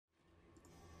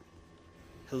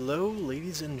Hello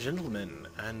ladies and gentlemen,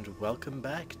 and welcome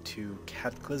back to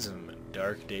Cataclysm,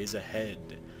 Dark Days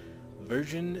Ahead,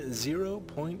 version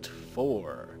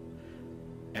 0.4.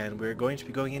 And we're going to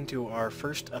be going into our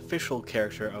first official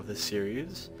character of the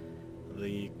series.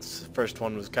 The first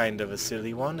one was kind of a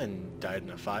silly one and died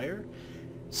in a fire,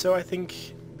 so I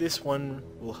think this one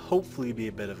will hopefully be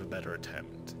a bit of a better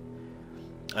attempt.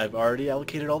 I've already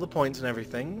allocated all the points and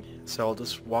everything, so I'll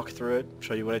just walk through it,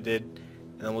 show you what I did,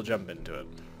 and then we'll jump into it.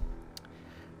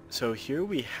 So here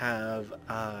we have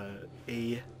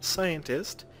a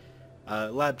scientist,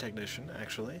 lab technician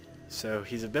actually. So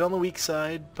he's a bit on the weak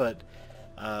side, but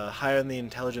higher on the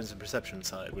intelligence and perception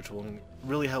side, which will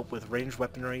really help with ranged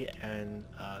weaponry and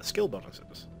skill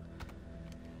bonuses.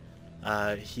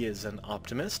 He is an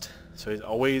optimist, so he's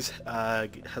always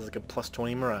has like a plus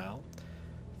 20 morale.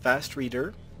 Fast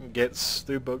reader, gets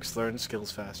through books, learns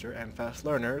skills faster, and fast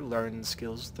learner, learns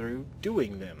skills through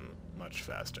doing them much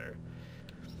faster.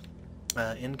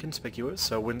 Inconspicuous,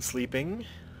 so when sleeping,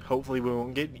 hopefully we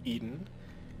won't get eaten.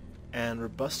 And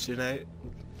robust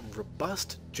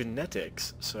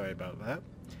genetics, sorry about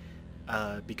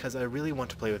that, because I really want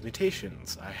to play with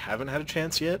mutations. I haven't had a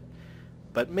chance yet,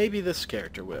 but maybe this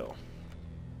character will.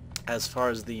 As far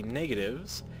as the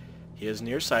negatives, he is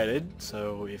nearsighted,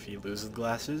 so if he loses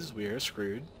glasses, we are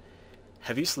screwed.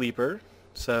 Heavy sleeper,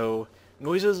 so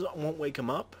noises won't wake him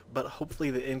up, but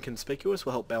hopefully the inconspicuous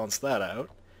will help balance that out.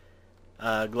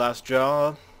 Glass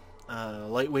jaw,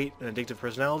 lightweight and addictive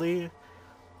personality,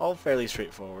 all fairly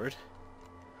straightforward.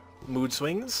 Mood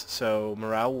swings, so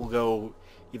morale will go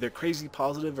either crazy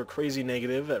positive or crazy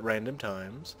negative at random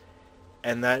times,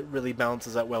 and that really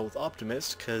balances out well with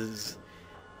optimist, because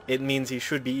it means he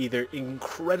should be either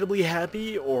incredibly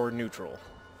happy or neutral.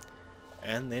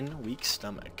 And then weak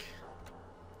stomach.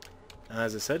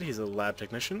 As I said, he's a lab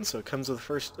technician, so it comes with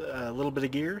first a little bit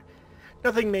of gear.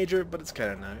 Nothing major, but it's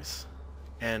kind of nice.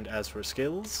 And as for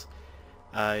skills,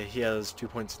 he has 2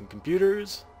 points in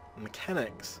computers,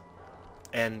 mechanics,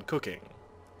 and cooking.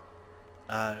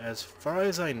 As far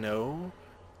as I know,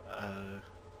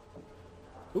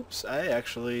 oops, I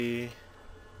actually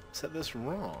set this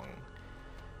wrong.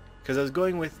 Because I was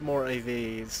going with more of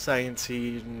a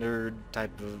sciencey nerd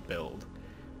type of build.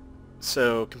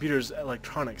 So computers,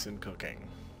 electronics, and cooking.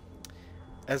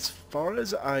 As far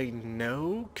as I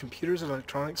know, computers and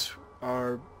electronics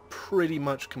are pretty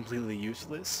much completely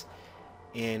useless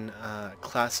in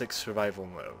classic survival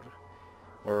mode,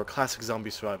 or classic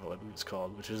zombie survival I believe it's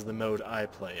called, which is the mode I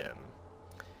play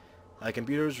in.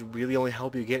 Computers really only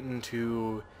help you get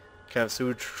into kind of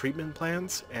sewage treatment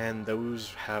plants, and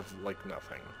those have like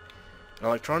nothing. In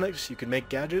electronics, you can make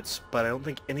gadgets, but I don't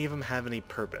think any of them have any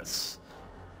purpose.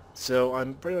 So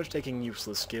I'm pretty much taking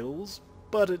useless skills,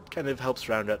 but it kind of helps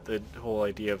round out the whole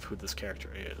idea of who this character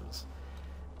is.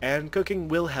 And cooking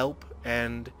will help,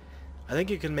 and I think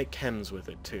you can make chems with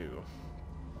it too.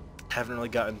 Haven't really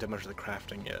gotten into much of the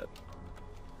crafting yet.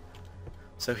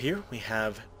 So here we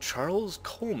have Charles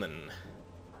Coleman,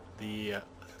 the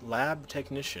lab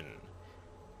technician,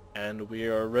 and we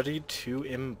are ready to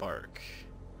embark.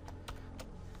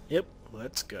 Yep,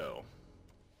 let's go.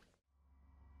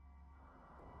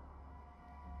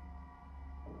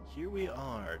 Here we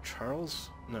are, Charles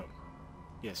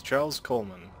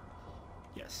Coleman.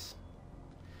 Yes.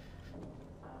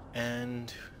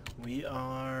 And we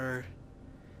are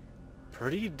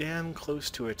pretty damn close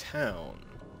to a town.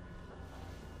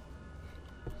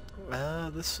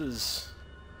 This is...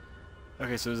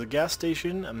 Okay, so there's a gas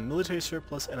station, a military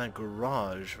surplus, and a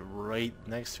garage right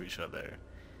next to each other.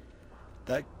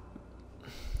 That...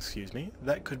 Excuse me?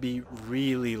 That could be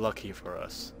really lucky for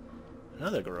us.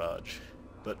 Another garage,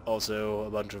 but also a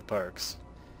bunch of parks.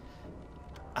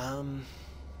 I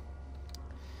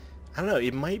don't know,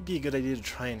 it might be a good idea to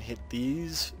try and hit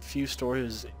these few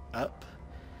stores up,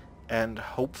 and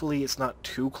hopefully it's not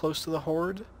too close to the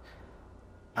horde.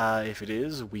 If it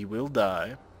is, we will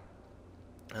die,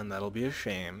 and that'll be a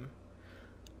shame.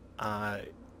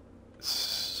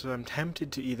 So I'm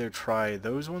tempted to either try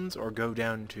those ones or go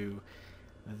down to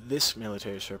this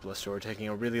military surplus store, taking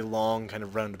a really long kind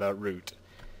of roundabout route,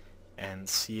 and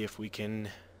see if we can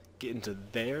get into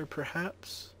there,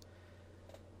 perhaps?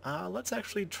 Let's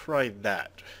actually try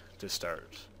that to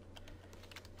start.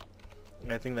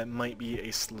 I think that might be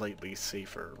a slightly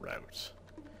safer route.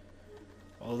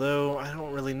 Although, I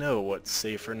don't really know what's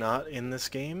safe or not in this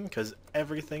game, because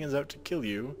everything is out to kill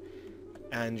you,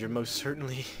 and you're most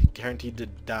certainly guaranteed to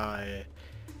die,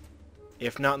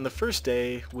 if not in the first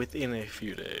day, within a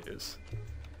few days.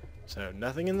 So,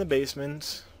 nothing in the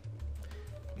basement,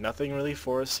 nothing really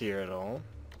for us here at all.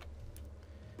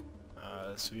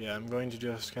 So yeah, I'm going to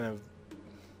just kind of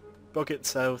book it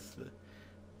south,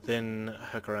 then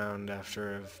hook around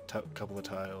after a couple of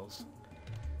tiles.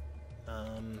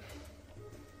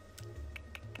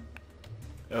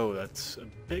 Oh, that's a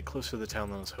bit closer to the town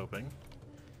than I was hoping.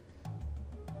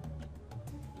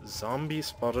 Zombie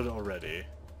spotted already.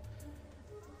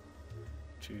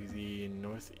 To the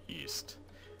northeast.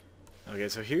 Okay,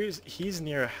 so he's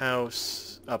near a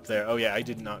house up there. Oh yeah, I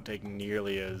did not take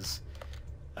nearly as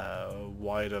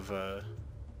wide of a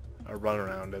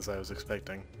runaround as I was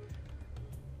expecting.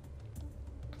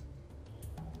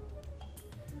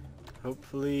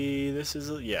 Hopefully this is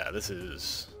yeah, this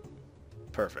is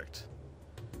perfect.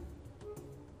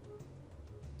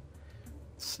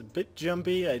 It's a bit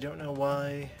jumpy, I don't know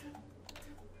why,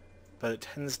 but it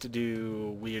tends to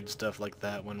do weird stuff like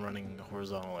that when running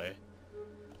horizontally.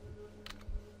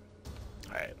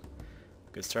 Alright,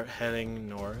 we can start heading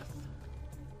north.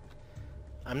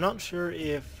 I'm not sure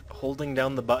if holding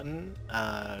down the button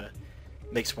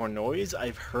makes more noise.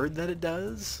 I've heard that it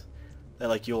does. That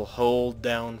like you'll hold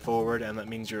down forward and that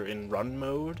means you're in run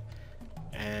mode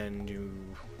and you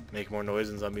make more noise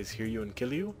and zombies hear you and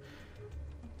kill you.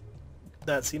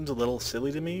 That seems a little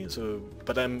silly to me,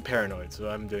 but I'm paranoid, so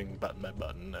I'm doing button by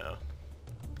button now.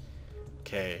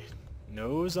 Okay,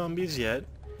 no zombies yet.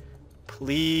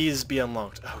 Please be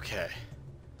unlocked. Okay.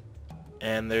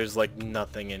 And there's like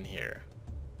nothing in here.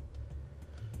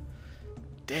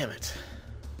 Damn it.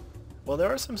 Well,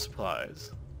 there are some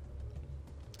supplies.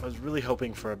 I was really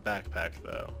hoping for a backpack,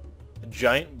 though. A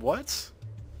giant... what?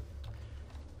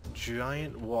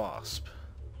 Giant wasp.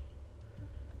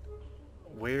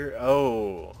 Where...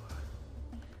 oh.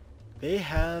 They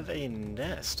have a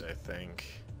nest, I think.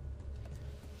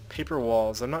 Paper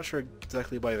walls. I'm not sure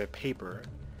exactly why they're paper.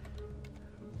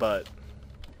 But...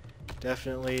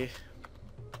 definitely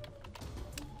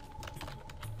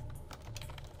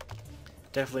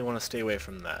want to stay away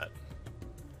from that.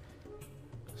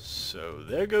 So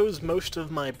there goes most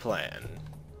of my plan,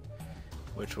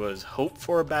 which was hope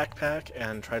for a backpack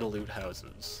and try to loot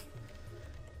houses.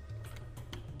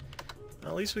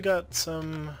 At least we got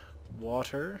some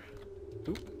water.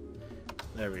 Oop.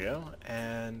 There we go.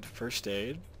 And first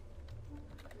aid.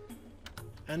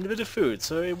 And a bit of food.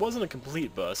 So it wasn't a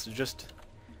complete bust, it just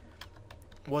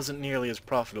wasn't nearly as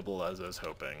profitable as I was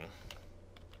hoping.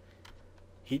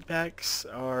 Heat packs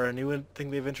are a new thing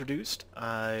they've introduced.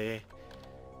 I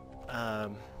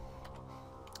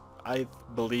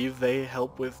believe they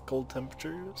help with cold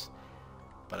temperatures,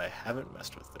 but I haven't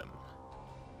messed with them.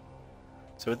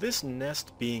 So with this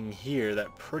nest being here,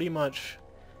 that pretty much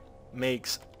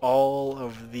makes all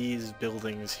of these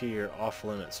buildings here off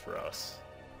limits for us.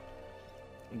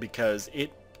 Because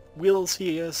it will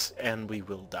see us and we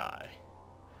will die.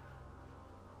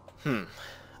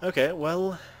 Okay,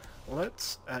 well,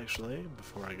 let's actually,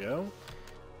 before I go,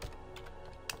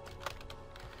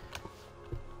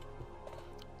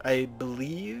 I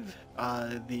believe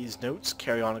these notes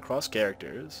carry on across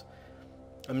characters.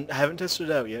 I haven't tested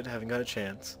it out yet, haven't got a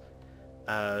chance.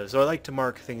 So I like to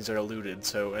mark things that are looted,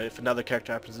 so if another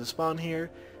character happens to spawn here,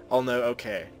 I'll know,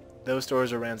 okay, those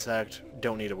doors are ransacked,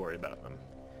 don't need to worry about them.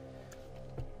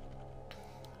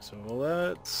 So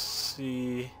let's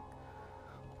see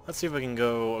if we can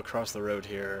go across the road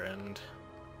here and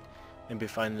maybe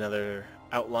find another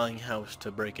outlying house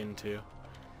to break into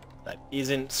that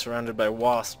isn't surrounded by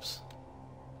wasps.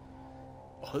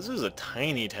 Oh, this is a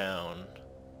tiny town.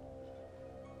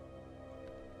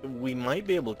 We might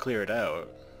be able to clear it out,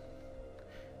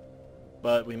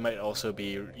 but we might also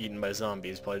be eaten by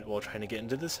zombies while trying to get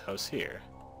into this house here.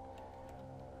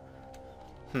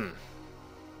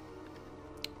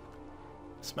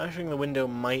 Smashing the window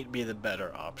might be the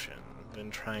better option than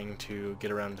trying to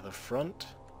get around to the front,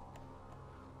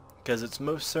 because it's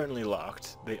most certainly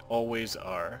locked. They always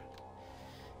are.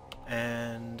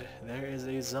 And there is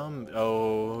a zombie.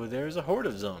 Oh, there's a horde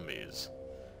of zombies.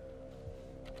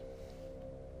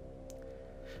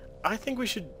 I think we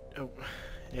should... oh,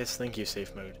 yes, thank you,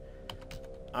 safe mode.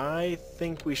 I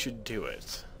think we should do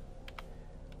it.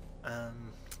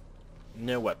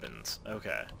 No weapons.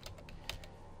 Okay.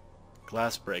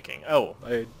 Glass breaking. Oh,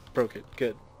 I broke it.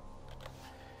 Good.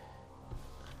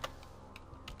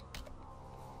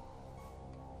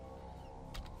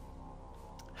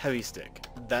 Heavy stick.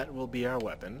 That will be our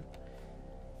weapon.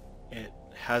 It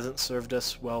hasn't served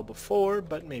us well before,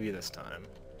 but maybe this time.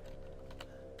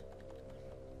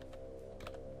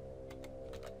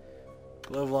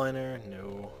 Glove liner,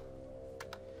 no.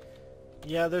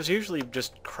 Yeah, there's usually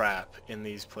just crap in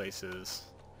these places.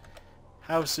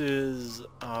 Houses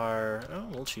are... oh, a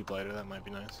little cheap lighter, that might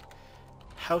be nice.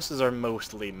 Houses are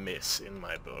mostly miss in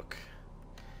my book.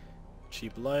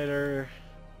 Cheap lighter.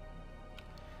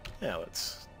 Yeah,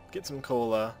 let's get some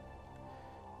cola.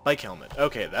 Bike helmet.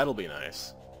 Okay, that'll be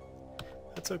nice.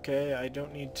 That's okay, I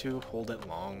don't need to hold it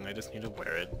long, I just need to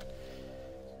wear it.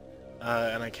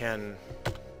 And I can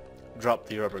drop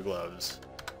the rubber gloves.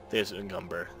 They just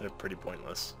encumber. They're pretty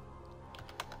pointless.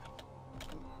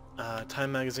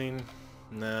 Time magazine.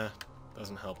 Nah,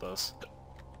 doesn't help us.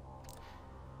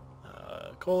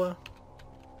 Cola.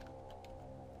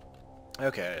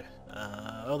 Okay.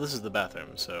 Oh, this is the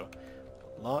bathroom, so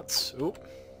lots. Oop.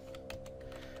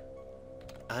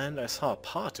 And I saw a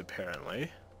pot, apparently.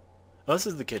 Oh, this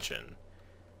is the kitchen.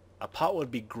 A pot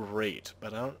would be great,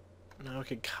 but I don't know, I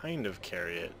could kind of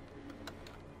carry it.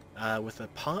 With a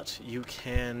pot, you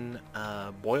can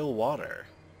boil water.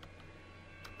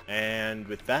 And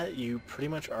with that, you pretty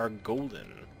much are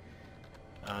golden.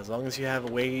 As long as you have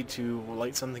a way to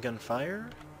light something on fire.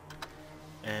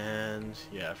 And,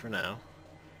 yeah, for now.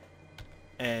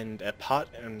 And a pot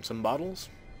and some bottles,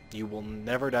 you will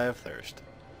never die of thirst.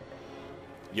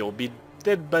 You'll be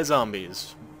dead by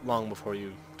zombies long before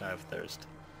you die of thirst.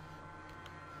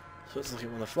 So let's look at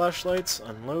one of the flashlights,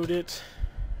 unload it,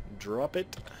 drop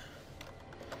it,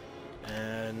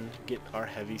 and get our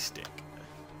heavy stick.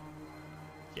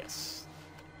 Yes.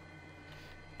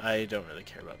 I don't really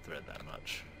care about thread that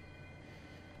much.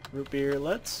 Root beer,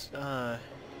 let's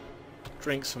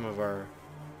drink some of our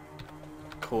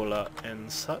cola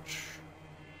and such.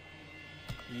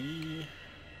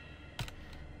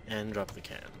 And drop the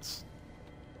cans.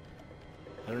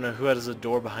 I don't know who has a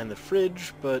door behind the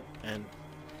fridge, but and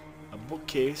a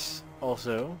bookcase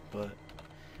also, but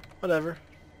whatever.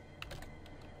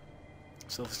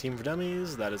 Self-esteem for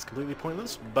dummies, that is completely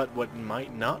pointless, but what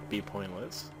might not be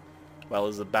pointless, well,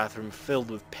 is the bathroom filled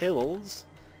with pills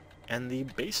and the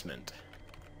basement.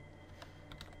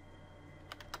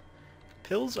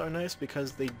 Pills are nice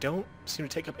because they don't seem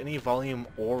to take up any volume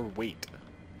or weight.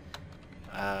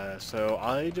 So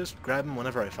I just grab them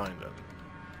whenever I find them.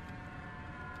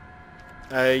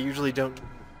 I usually don't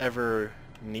ever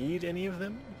need any of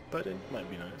them, but it might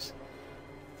be nice.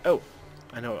 Oh,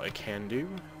 I know what I can do.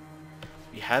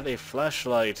 We have a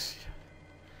flashlight.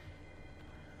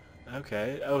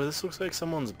 Okay. Oh, this looks like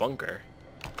someone's bunker.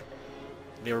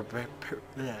 They were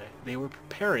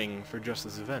preparing for just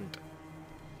this event.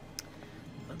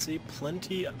 Let's see,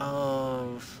 plenty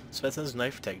of Smithson's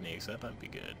knife techniques. That might be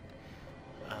good.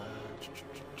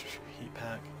 Heat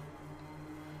pack.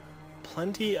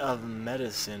 Plenty of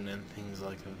medicine and things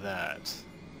like that.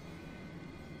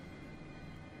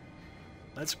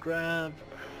 Let's grab...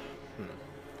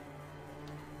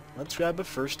 Let's grab a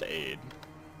first aid.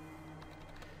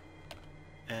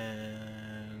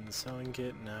 And sewing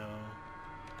kit, no.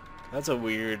 That's a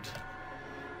weird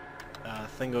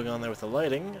thing going on there with the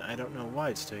lighting. I don't know why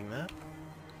it's doing that.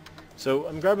 So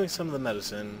I'm grabbing some of the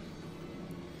medicine.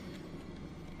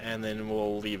 And then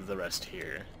we'll leave the rest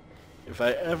here. If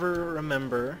I ever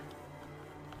remember,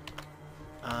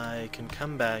 I can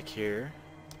come back here.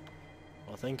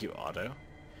 Well, thank you, Otto.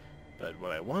 But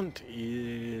what I want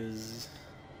is...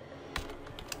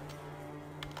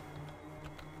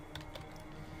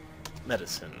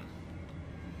 medicine.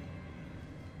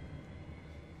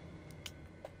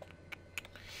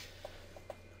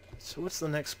 So what's the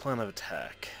next plan of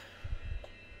attack?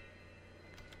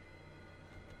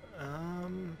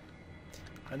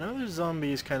 I know there's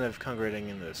zombies kind of congregating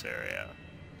in this area.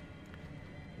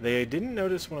 They didn't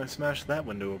notice when I smashed that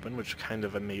window open, which kind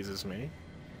of amazes me.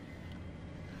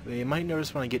 They might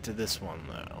notice when I get to this one,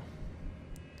 though.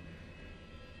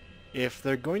 If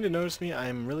they're going to notice me,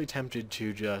 I'm really tempted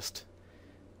to just...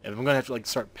 if I'm going to have to, like,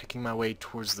 start picking my way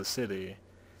towards the city,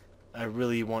 I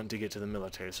really want to get to the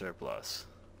military surplus.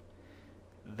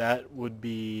 That would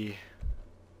be...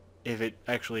 if it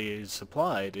actually is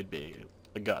supplied, it'd be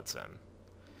a godsend.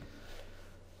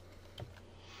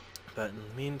 But in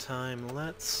the meantime,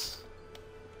 let's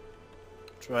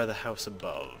try the house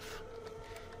above.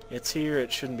 It's here,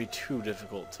 it shouldn't be too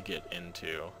difficult to get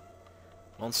into.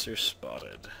 Monster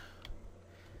spotted.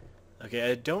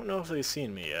 Okay, I don't know if they've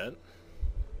seen me yet.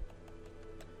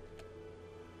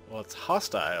 Well, it's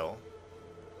hostile.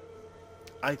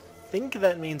 I think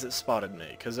that means it spotted me,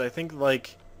 because I think,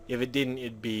 like, if it didn't,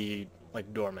 it'd be,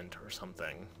 like, dormant or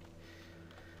something.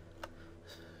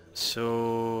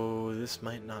 So, this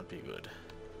might not be good.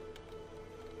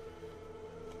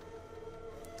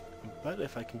 But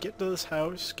if I can get to this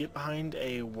house, get behind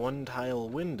a one-tile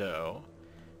window,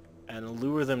 and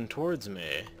lure them towards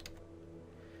me,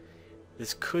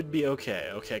 this could be okay.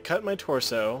 Okay, I cut my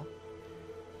torso,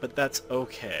 but that's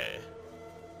okay.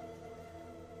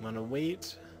 I'm gonna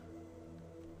wait.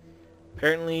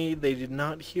 Apparently, they did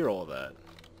not hear all that.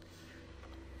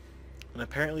 And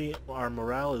apparently our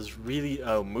morale is really...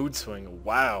 Oh, mood swing.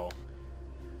 Wow.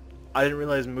 I didn't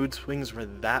realize mood swings were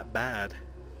that bad.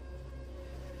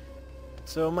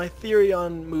 So my theory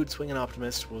on mood swing and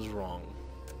optimist was wrong.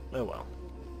 Oh well.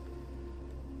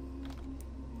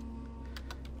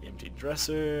 Empty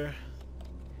dresser.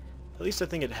 At least I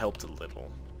think it helped a little.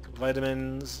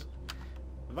 Vitamins.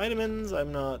 Vitamins,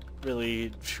 I'm not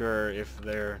really sure if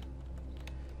they're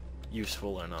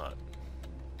useful or not.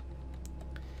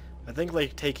 I think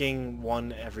like taking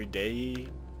one every day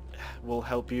will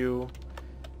help you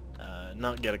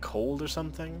not get a cold or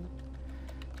something,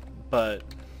 but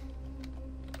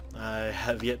I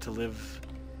have yet to live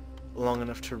long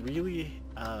enough to really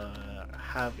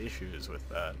have issues with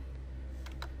that.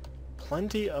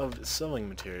 Plenty of sewing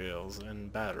materials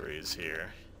and batteries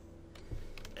here.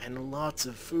 And lots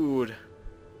of food.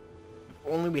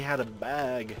 If only we had a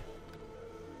bag.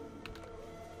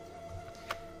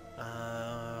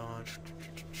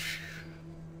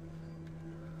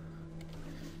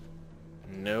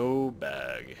 No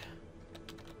bag.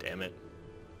 Damn it.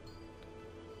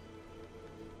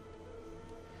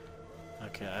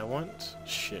 Okay, I want...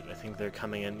 Shit, I think they're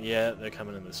coming in. Yeah, they're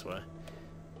coming in this way.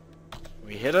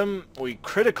 We hit them, we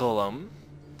critical them,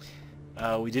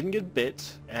 we didn't get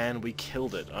bit, and we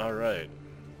killed it. Alright.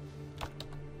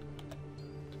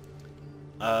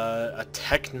 A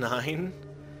Tech 9?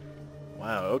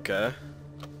 Wow, okay.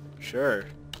 Sure.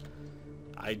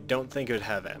 I don't think it would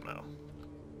have ammo.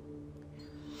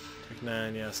 Tech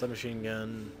 9, yeah, submachine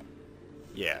gun.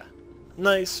 Yeah.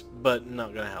 Nice, but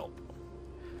not gonna help.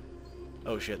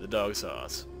 Oh shit, the dog saw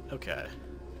us. Okay.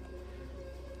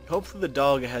 Hopefully the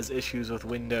dog has issues with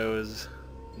Windows.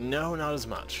 No, not as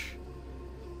much.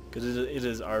 Because it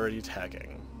is already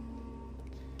attacking.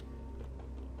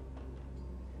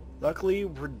 Luckily,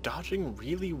 we're dodging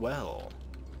really well.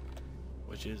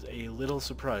 Which is a little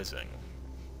surprising.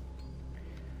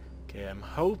 Okay, I'm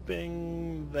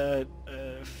hoping that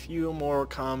a few more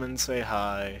come and say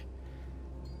hi.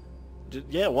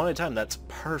 Yeah, one at a time, that's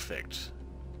perfect.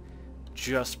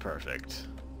 Just perfect.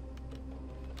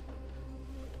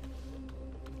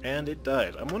 And it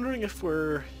died. I'm wondering if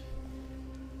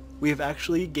we've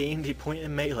actually gained a point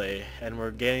in melee, and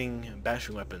we're getting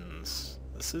bashing weapons.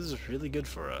 This is really good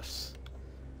for us.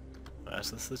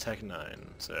 So this is the Tech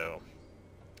 9, so...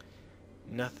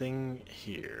 Nothing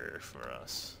here for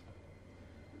us.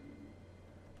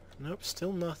 Nope,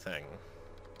 still nothing.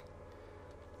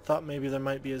 Thought maybe there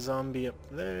might be a zombie up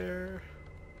there.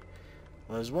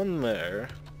 Well, there's one there.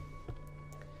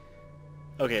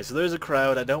 Okay, so there's a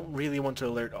crowd. I don't really want to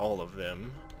alert all of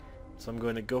them. So I'm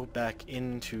going to go back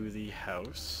into the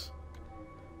house.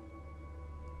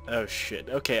 Oh shit.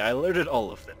 Okay, I alerted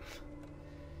all of them.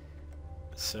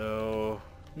 So,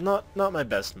 not my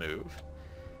best move.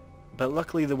 But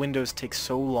luckily the windows take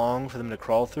so long for them to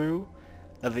crawl through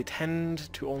that they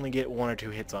tend to only get 1 or 2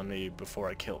 hits on me before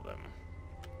I kill them.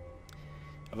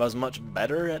 If I was much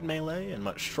better at melee and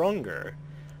much stronger,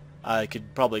 I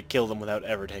could probably kill them without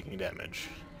ever taking damage.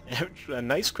 A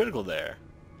nice critical there.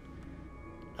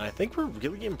 I think we're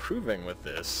really improving with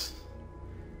this.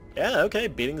 Yeah, okay,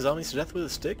 beating zombies to death with a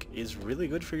stick is really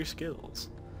good for your skills.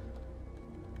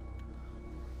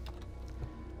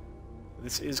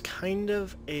 This is kind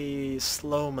of a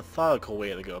slow, methodical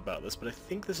way to go about this, but I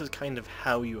think this is kind of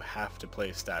how you have to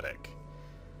play static.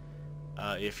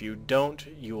 If you don't,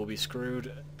 you will be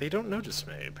screwed. They don't notice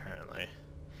me, apparently.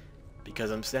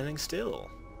 Because I'm standing still.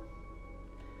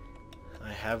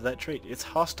 I have that trait. It's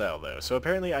hostile, though, so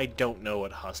apparently I don't know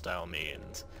what hostile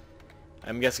means.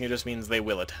 I'm guessing it just means they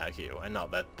will attack you, and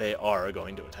not that they are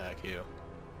going to attack you.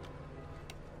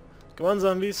 Come on,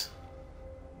 zombies.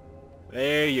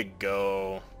 There you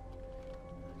go.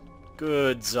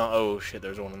 Good oh shit,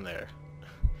 there's one in there.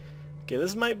 Okay,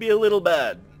 this might be a little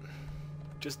bad.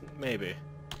 Just maybe.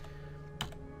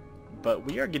 But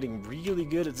we are getting really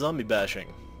good at zombie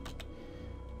bashing.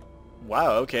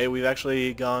 Wow, okay, we've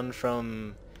actually gone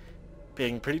from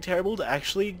being pretty terrible to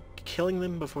actually killing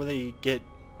them before they get,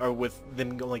 or with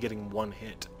them only getting 1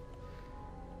 hit.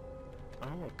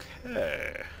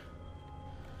 Okay.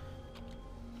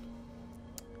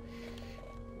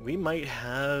 We might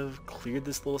have cleared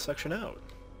this little section out.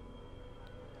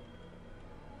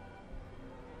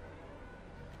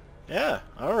 Yeah,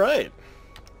 alright.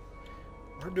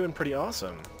 We're doing pretty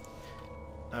awesome.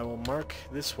 I will mark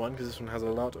this one, because this one has a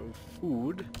lot of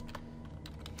food.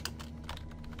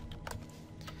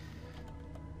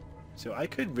 So I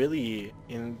could really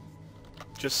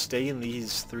just stay in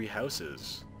these 3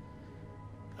 houses.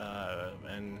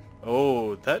 And...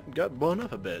 oh, that got blown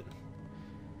up a bit.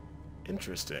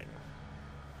 Interesting.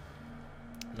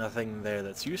 Nothing there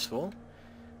that's useful.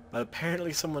 But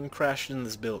apparently someone crashed in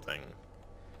this building.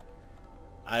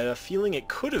 I have a feeling it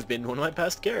could have been one of my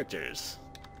past characters.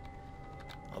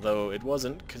 Although it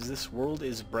wasn't, because this world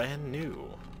is brand new.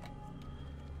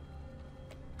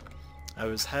 I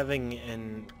was having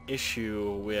an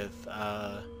issue with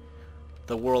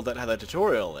the world that had the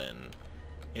tutorial in.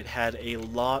 It had a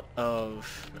lot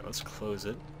of... no, let's close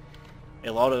it.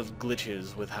 A lot of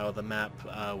glitches with how the map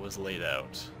was laid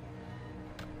out.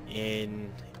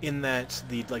 In that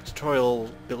the tutorial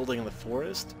building in the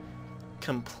forest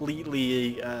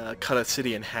completely cut a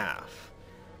city in half.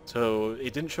 So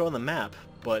it didn't show on the map,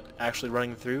 but actually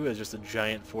running through is just a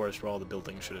giant forest where all the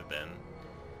buildings should have been.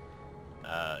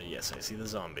 Yes, I see the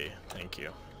zombie. Thank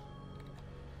you.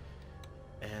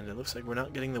 And it looks like we're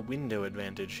not getting the window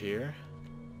advantage here.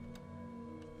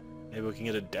 Maybe we can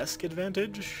get a desk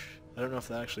advantage? I don't know if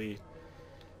that actually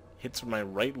hits with my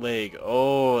right leg.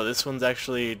 Oh, this one's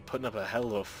actually putting up a hell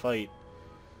of a fight.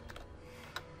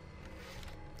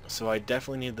 So I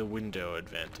definitely need the window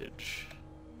advantage.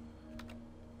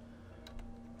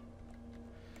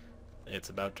 It's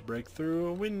about to break through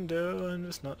a window, I'm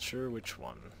just not sure which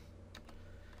one.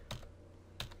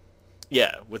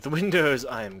 Yeah, with the windows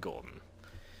I am golden.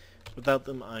 Without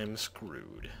them I am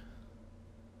screwed.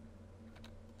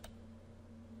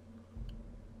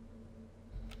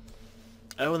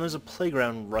 Oh, and there's a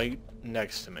playground right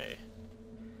next to me.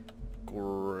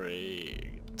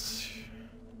 Great.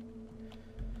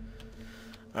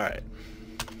 Alright.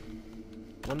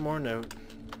 One more note.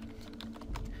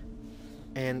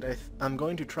 And I'm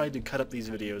going to try to cut up these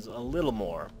videos a little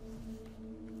more.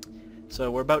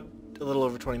 So we're about a little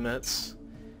over 20 minutes.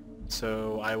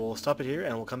 So I will stop it here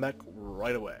and we'll come back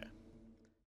right away.